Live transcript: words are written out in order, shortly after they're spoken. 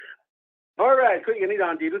All right, quick ni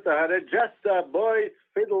dan di sa hada just boys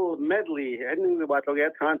fiddle medley heading the battle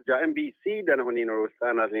get kan ja MBC dan honi no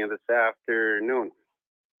sana this afternoon.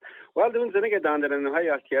 Well, doon sa nagdaan na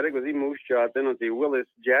haya kaya ko si Musha dan si Willis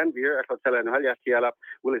Janvier ako tala na haya kaya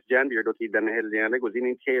Willis Janvier do ti dan hellian ko si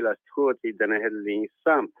Taylor to ti dan hellian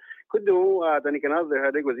sam. Kudu dan ikanazar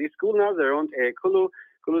hada ko si school nazar on kulu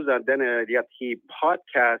za dan yati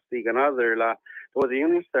podcast ikanazar la was the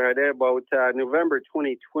Union Star about November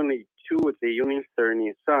 2022 with the Union Star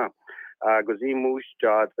Nisa. Gozi Moose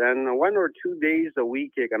jobs and 1 or 2 days a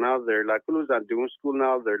week another la kulus doing school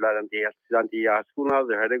now there la the school now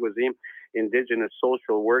there had gozi indigenous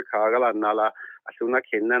social work hagala nala asuna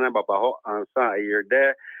kenana babaho ansa year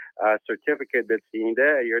there certificate that's in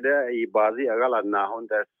there year there I bazi agala na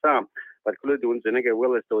honda sam but kulu doing zinega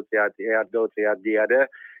willis do the other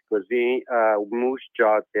Moose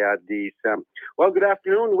jobs at the well, good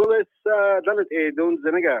afternoon, Willis. Don't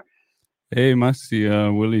Zeniga. Hey, Masi,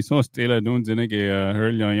 Willie. So, Stella, don't Zenege,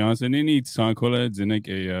 Herlia Jansen. Any Sankola,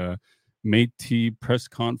 Zenege, Métis press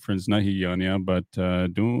conference, Nahi Yania, but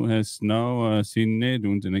don't has now seen ne,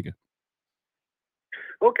 don't Zenege.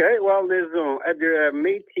 Okay, well, there's at the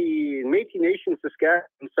Métis Nation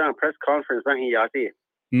Saskatchewan press conference, Nahi Yati.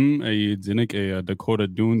 A Zenege, Dakota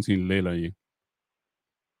Dunes in Lela.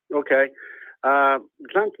 Okay.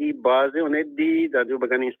 Clunky Bazi on Eddie, the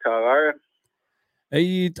Dubaganis Tarar.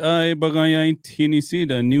 I bagay TNC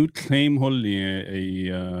the new claim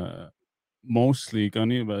holly mostly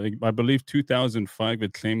I believe 2005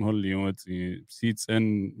 it claim holly it's seats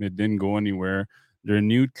and it didn't go anywhere. Their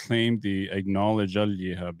new claim they acknowledge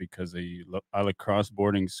because a cross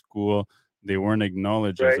boarding school they weren't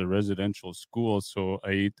acknowledged as a residential school, so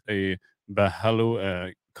a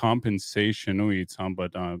bahalo compensation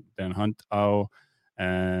but then hunt out.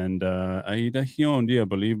 And I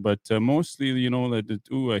believe, but mostly, that the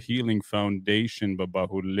two a healing foundation, but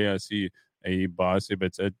bahulea si a base,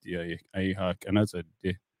 but I hack and that's a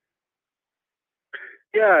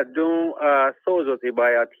yeah, do sozo ti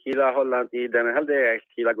by Hila Hollanti, then held the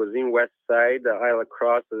Hila goes in west side, the Isle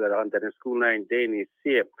Cross, that on the school 9 Dani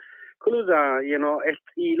see. Kuluza,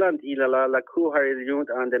 Iland Ilala, La Kuhar unit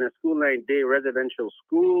on the school 9 day residential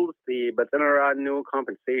schools, the but then new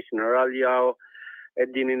compensation or all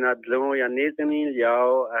Edini nadlo ya nezeni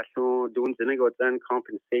liao aso doon zenigotan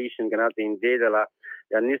compensation ganatin data la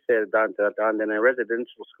ya nise dan the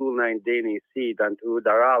residential school 9 deni si dan tu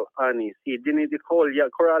daral ani si dini di call ya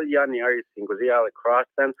coral yani arisin gozial cross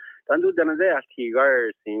dan do dan de aski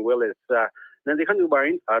garsin willis then they can do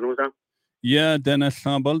barin anusa. Yeah, then a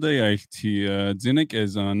sambalde IT Zinik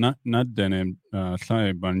is not then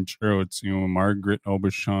a bunch roads, Margaret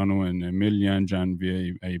Obershano and Emilian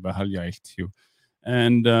Janvier a Bahalia IT.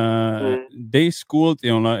 And they schooled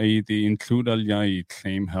the include al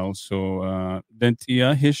claim health. So then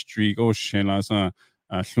history goes shelasa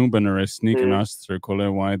sneak and ask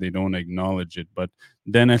why they don't acknowledge it. But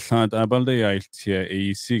then I thought about the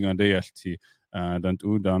a sing on the LT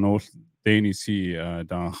don't dan Dani see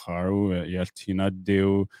dan haru yaltina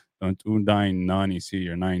deu don't dine nani see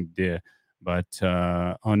your 9 there. But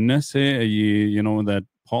on Nesse, that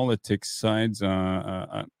politics sides but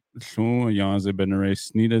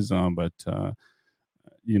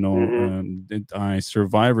I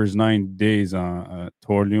survivors 9 days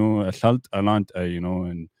torlio assault alant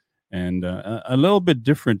and a little bit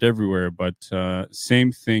different everywhere, but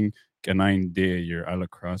same thing 9 day year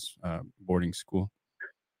Alacross boarding school.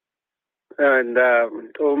 And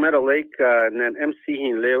Meadow Lake and then MC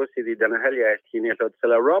in Leo City Danahalia so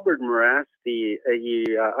Robert Moras the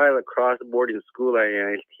Isle Cross boarding school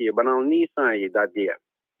but on Nisa that dia.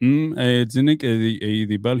 Zinik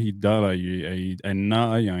the bal hidala a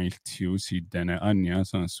na yang tiusi dana anya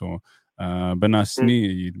so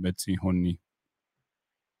banasni betsi honni.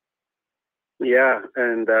 Yeah,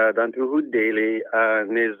 and dan tu hood daily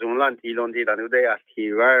ne zunland ilondi dan ude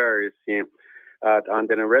aktivars on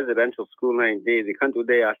the residential school 9 days the can't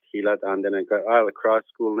ude akilat on the Isle Cross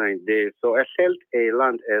school 9 days so a helt a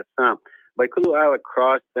land as sam by kulu Isle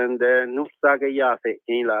Cross and the nusaga yafe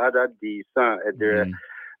in la ada di sa at the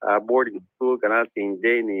boarding school ganatin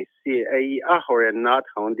deni see a ahore not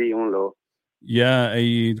hondi unlo. Yeah,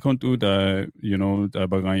 I can't do the the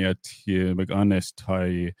bagayat here but honest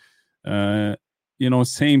high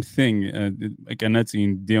same thing again that's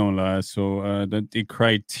in Dionla so the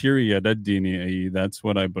criteria that dini that's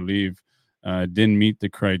what I believe didn't meet the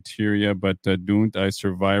criteria but don't I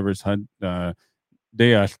survivors had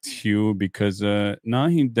they asked you because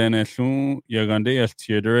nahin denesu yagande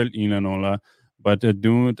theater inanola but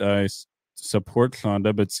don't I support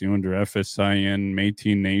Klanda but under FSI and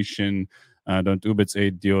Métis Nation don't ubits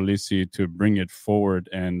a diolisi to bring it forward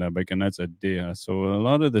and that's a day. So a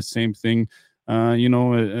lot of the same thing.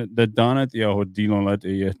 The donut ya hodilon lat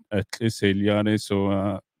at liare.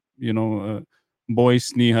 So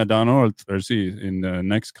boys ni hadanol in the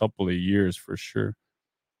next couple of years for sure.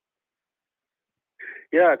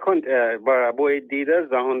 Yeah, kunt boy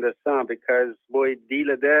dealers on the sun because boy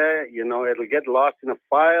dealer there, it'll get lost in the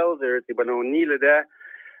files or it's but no needle there.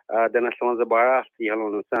 Then as long as the bar on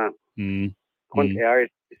the sun. Kunt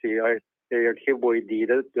see boy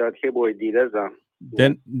dealers, boy dealers.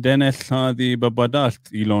 Then I saw the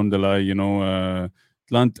babadast Elon de la,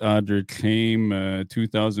 Land Adder claim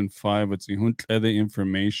 2005. It's the other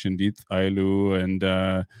information dit Ailu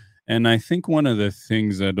and I think one of the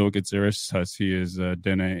things that gets Hasi is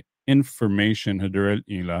then information haderel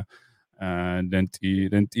ila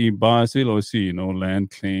denti basil osi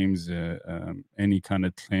land claims any kind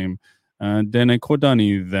of claim. Then I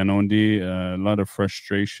kodani then on a lot of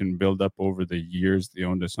frustration build up over the years the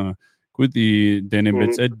on the with the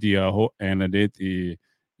denibits at the and the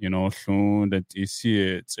soon that you see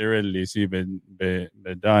it's really see be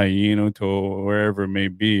die to wherever it may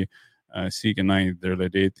be seek and I there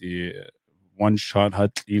the one shot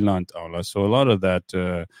hat elant aula. So a lot of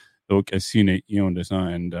that look as seen it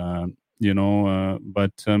and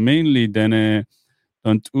but mainly then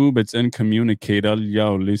don't ubits and communicate al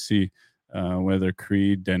yao lisi whether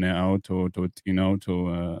creed then out to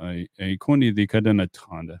to a kuni the kadana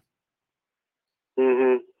tanda.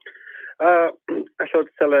 I should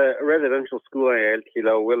sell a residential school at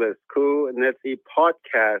Kilo Willis Coup and that's a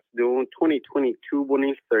podcast doing 2022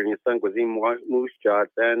 winning 30 son was in Moose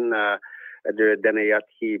Jots and the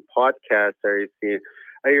Denayati podcast I see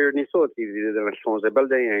I heard ni so easy than a songs about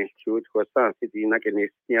the institute was city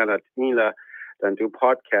Nakanisiana Tila than to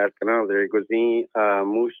podcast and there goes in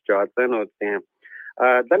Moose Jots and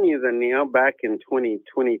that means that now back in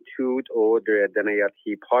 2022 or the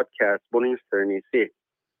Denayati podcast winning 30 see.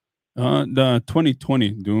 The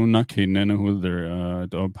 2020 do not nena hulder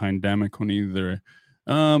the pandemic on either.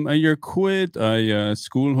 A year quit I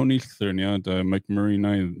school honey thirnia the McMurray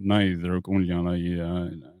neither only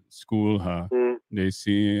school they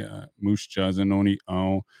see moose jazz and only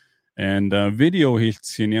and video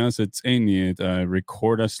hiltsinias it's any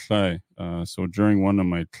record a slide. So during one of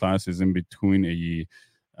my classes in between a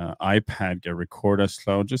iPad get record a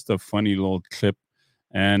slide just a funny little clip.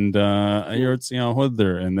 And I heard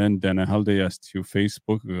there, and then I held to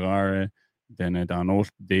Facebook, then I download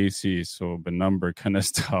Daisy, so the number kind of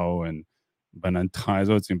style and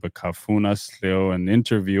banantizo it's in Bakafuna sleo and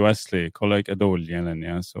interview asle, collect a dole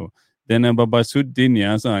yeah. So then a babasud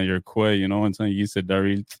dinyasa your koi, and some use a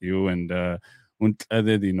daril theo and other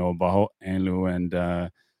baho enlu and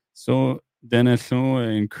so then I so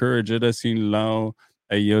encourage it as in lao.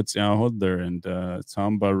 I holder and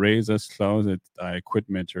Samba raise us close at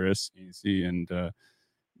equipment easy and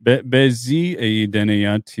Bezi a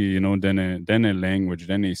deneyati, then a language,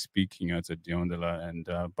 then a speaking as a diondela and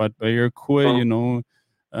but by your kwe,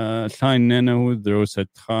 sign nena there was a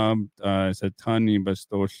tab satani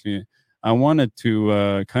bastoshi. I wanted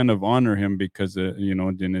to kind of honor him because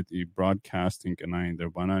didn't the broadcasting and I there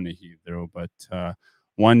banana he there but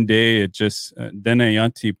one day it just then a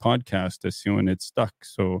yati podcast as and it stuck.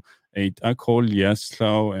 So I call yes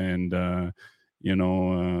so and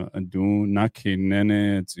do naki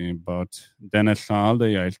nene it's about then a salda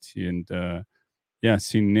yalti and yeah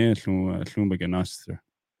sin ne lumbaganastra.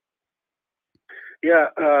 Yeah,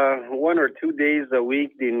 1 or 2 days a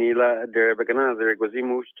week the nila there bagana goes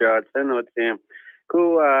moose jobs and what's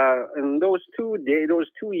cool and those 2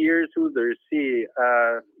 years who there see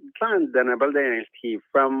plan then about the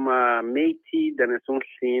from Meiti then it's on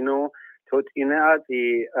tot ina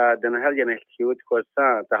the then hal yanestute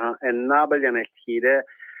cosa and nabel yanestide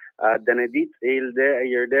then dit elde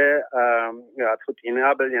yerde tot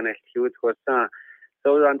ina bel yanestute cosa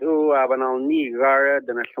so dan to banal ni gara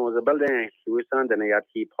then I show the building susan then I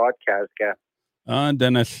podcast ka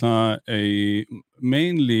then I saw a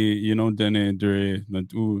mainly, then there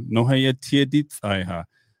no hayati edit I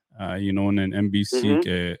an NBC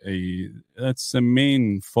that's the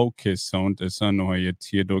main focus on the son no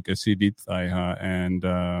hayati dok edit I and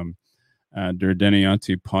their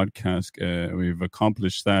Deniati podcast we've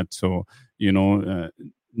accomplished that. So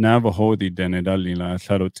Navajo the Denedalila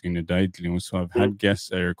Sarot in the Daitlium. So I've had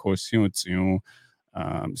guests air course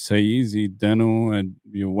say easy deno and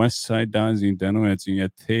your west side does in deno it's in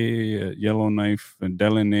Yellowknife and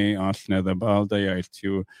Delaney Ashna the Balda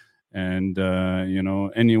to and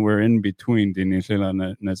anywhere in between the Nisela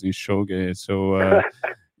Nazin Shoge. So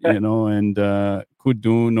and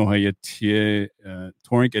kudu no hayatie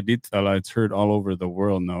Torink edit it's heard all over the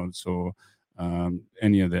world now. So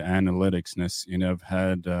any of the analytics have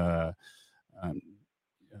had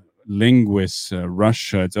linguists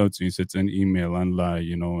Russia it's an email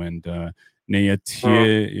online and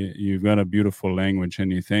you've got a beautiful language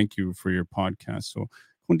and thank you for your podcast. So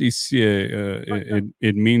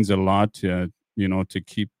it means a lot to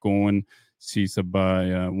keep going. See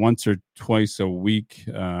by once or twice a week.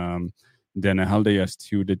 Then a holiday as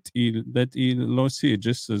to that lo see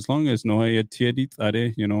just as long as no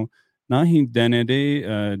nahin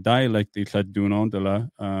denede dialect de la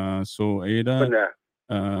so era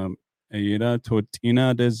era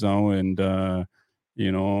totina de zao and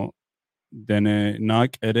then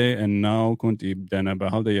knock ere and now kunti then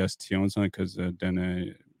behalde yastions because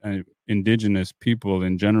then indigenous people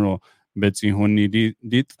in general betsy honi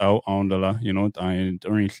dit out on the la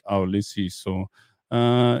during our lisi so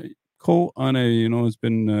ko on it's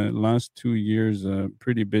been last 2 years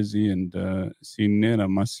pretty busy and sinera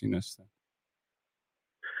massinas.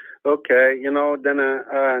 Okay,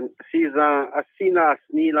 then season Asina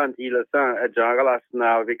Sneeland Ilasan a Jagalas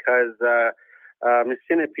now because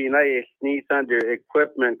Missinipina needs under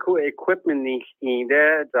equipment, equipment in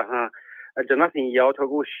there, nothing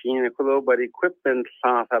Yautogo Shin, but equipment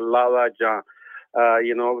a lala ja,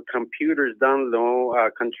 computers down low,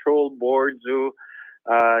 control boards,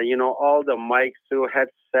 all the mics,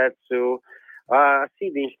 headsets, see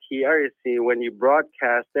things here. See when you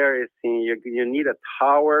broadcast there, you need a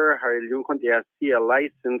tower. You see a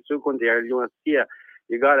license. You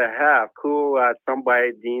gotta have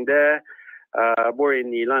somebody in there. Boring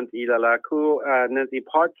Niland ilala cool. The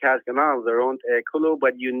podcast can all their own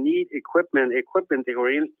but you need equipment. Equipment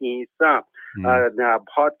in some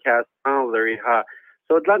podcast on there.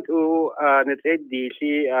 So that net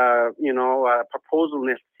proposal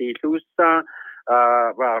net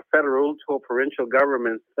federal to provincial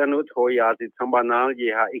governments then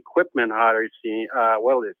equipment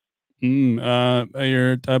well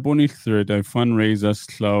your abonich fundraiser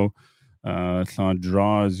slow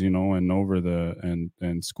draws and over the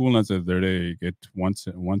and school as they get once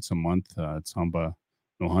a month samba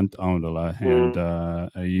no hunt on the la and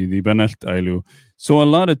the benest ilu so a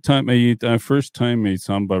lot of time first time a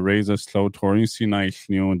samba raise a slow touring sinai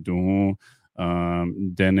do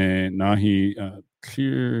then nahi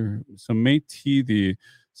clear some maybe the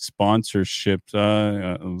sponsorships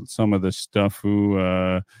some of the stuff who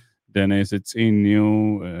then is it's in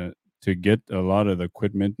new to get a lot of the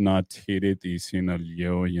equipment not hated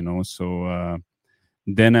so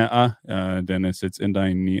then it's in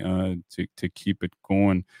to keep it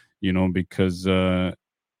going because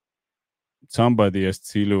somebody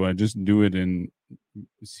estilu I just do it in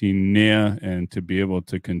Sinea and to be able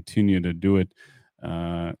to continue to do it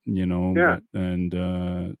and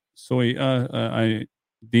so I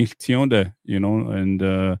dictionde and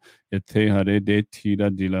te hare de tira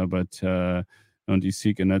dila but and you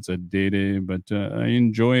seek and that's a data but I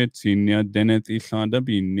enjoy it Sinea denet isanda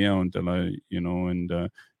be now and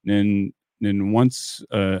then once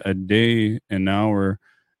a day an hour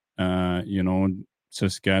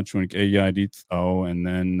Saskatchewan and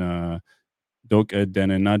then Dok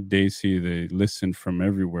then and not Daisy, they listen from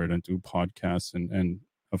everywhere and do podcasts and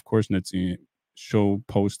of course it's show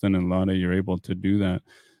posting and a lot of you're able to do that.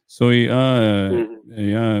 So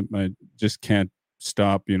yeah, I just can't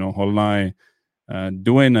stop, holai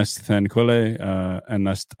doing us then kole and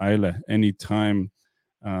us anytime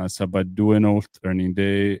sabat doing old earning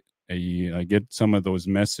day I get some of those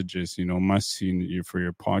messages, must see you for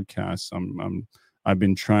your podcast. I've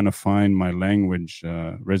been trying to find my language,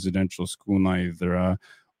 residential school either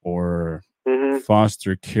or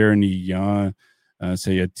foster care ni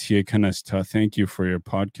say a tia kanasta. Thank you for your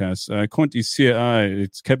podcast. Konti sia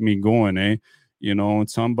it's kept me going,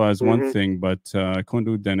 samba is one thing, but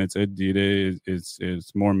kondu then it's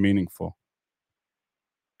it's more meaningful.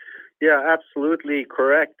 Yeah, absolutely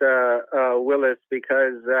correct, Willis,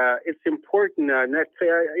 because it's important. Whether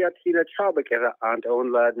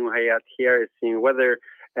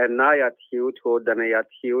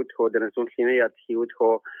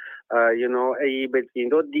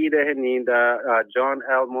John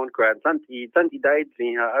Elmont Grant,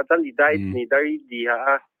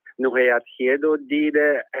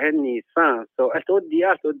 so I thought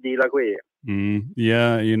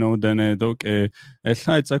yeah, then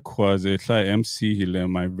it's a quasi, it's like MC Hile,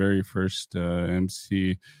 my very first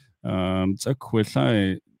MC. It's a quiz,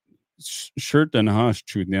 shirt and hash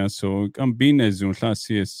chudnia, so I'm being as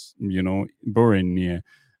boring near.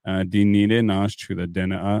 Dinire nash to the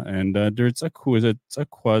dena and there's a quiz, it's a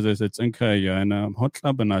quasi, it's in Kaya and hot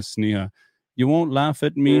labanasnia. you won't laugh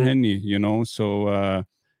at me, Henny, so, I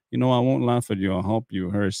won't laugh at you. I'll help you,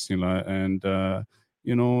 her, Sila. And,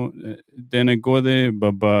 then I go there,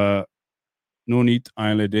 but no need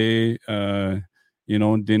Isle day,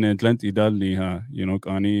 din Atlant idali,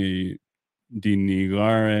 kani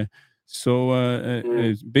dinigare. So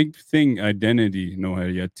a big thing identity no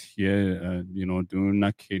yet here do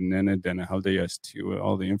not kinene then how they asked to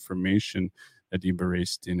all the information that you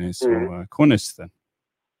erased in it. So konistan.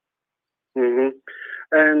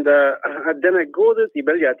 And then I go to the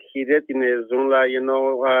Belgiat here in Zunla,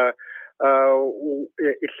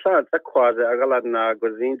 it's a quasi agalan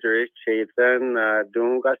gozinjeri chaitan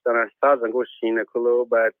dungas and stars go shina kulo,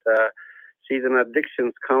 but she's an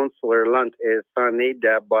addictions counselor. Lunt is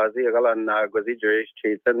Sanida Bazi agalan gozinjeri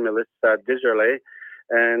chaitan Melissa Digerle,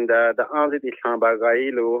 and the Anzi di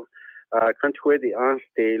Shambagailu. Country the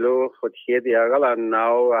Anstelo, Hotier the Agala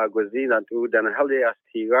now, Gozina to Dan Hali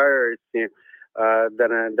Astigar, then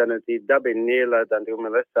the Dubbin Nila, than to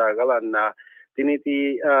Melissa Galana,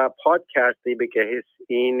 Dinity podcast, they became his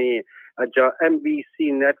in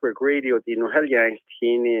MBC network radio, the Nohelia,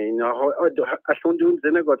 I don't do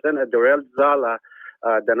Zenegotan at Dorel Zala,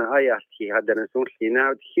 than Ayasti had then a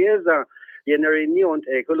now. Here's a Yenerion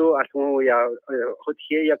Ekolo at Moya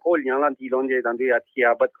Hotia Kolyan, Dilonde than the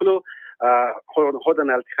Atia, but Kulo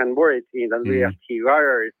Hodanel can worry in the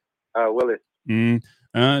Atia Willis.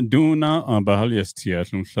 Duna Bahalias Tia,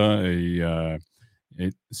 a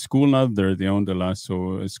school not there the on the last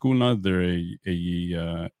so a school not there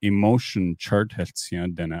a emotion chart has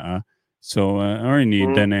dena so already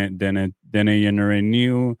then a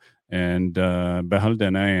new and behal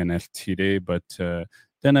dena and FTD but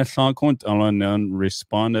then I saw count on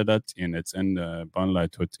responded at in its and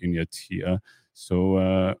banlight tot in your tia so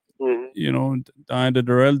the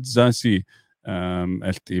Dorel Zasi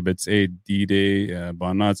it's a D-Day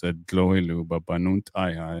banaz at Gloilu but banunt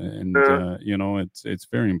aya and it's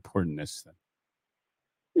very important this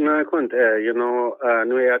No, I couldn't, no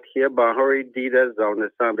here Bahari Didas on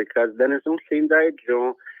the sun because then it's only died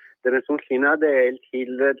Joe then it's only not the he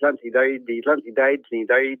died in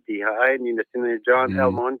the John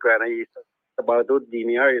Elmont Granny about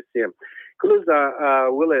Diniaris him.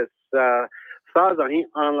 Kuluza Willis Saza he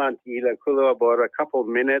online Kulu about a couple of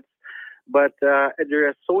minutes. But there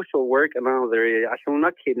is social work and there I shall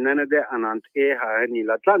not kid none of that and on ni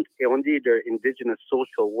Latlant only their indigenous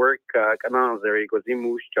social work canal there goes in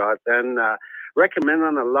moose shots and recommend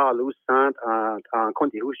on a law loose on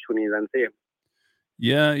Conti Hushuni than say.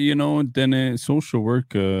 Yeah, then social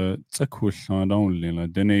work it's a question only.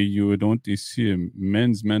 Then you don't see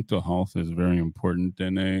men's mental health is very important.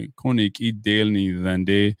 Then konik eat daily then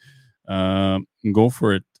they go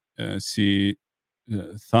for it. See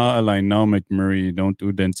Tha now McMurray don't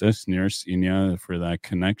do dentist nurse in for that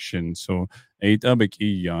connection. So that's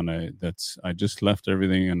I just left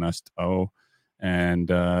everything and asked and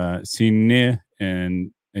seen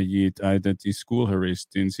and identity school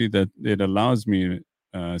harassed and see that it allows me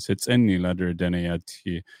sits any letter than a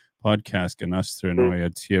podcast and us through no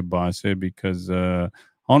boss because on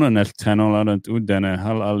a 10 then a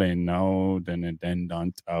hal now then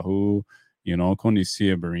don't ahu Koni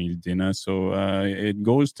see dinner. So it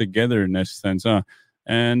goes together in that sense.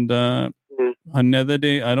 And another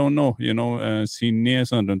day, I don't know, see near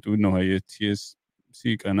some don't know how it is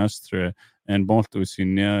seek an astra and both to see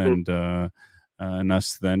near and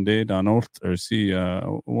nas then they don't or see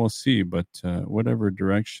we'll see, but whatever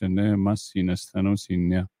direction they must see nas then see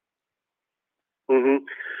near.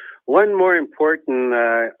 One more important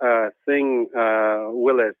thing,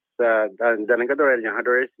 Willis. Dan gadorel yang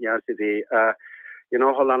hadores yang city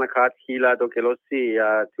holana kat hila do kelosi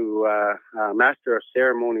to master of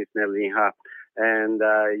ceremonies nelly ha and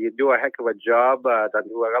you do a heck of a job dan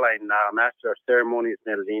do agala in master of ceremonies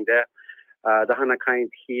nelly there the hana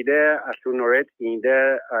kind hide asunoret in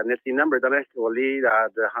there neti number dan oli the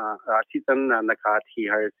sitan na kat hi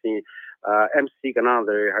harsi MC kanal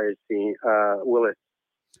harsi Willis.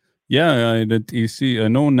 Yeah, that you see. I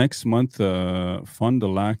know next month, Fond du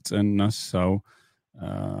Lac in Nassau,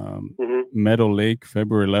 Meadow Lake,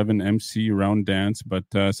 February 11, MC Round Dance. But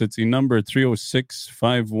it's the number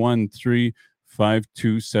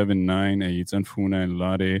 306-513-5279. It's Anfuna and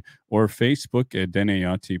Lade or Facebook at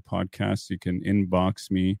Deneyati Podcast. You can inbox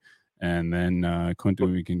me, and then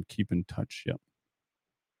we can keep in touch. Yeah.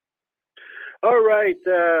 All right,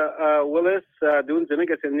 Willis,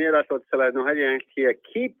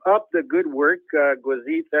 keep up the good work.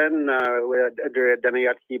 Gwazitan,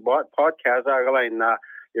 podcast,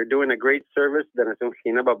 you're doing a great service.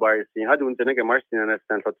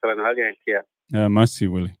 Mercy,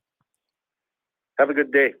 Willie. Have a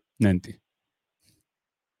good day. Nanti.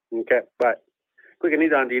 Okay, bye. Quick ni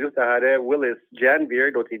dan diru sahara Willis Jan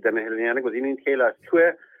Beer doti dan Helena gozinin kela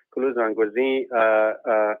tue kuluzan gozin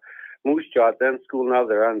Moose Jordan School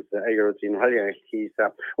Northern Aerotin Halya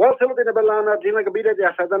Kisa. Well, Solotin Balana Jina Gabida de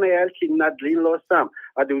Hadana Elki Nadlin Losam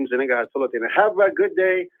Adun Zeniga Solotina. Have a good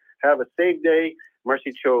day, have a safe day.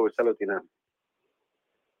 Mercy Cho Solotina.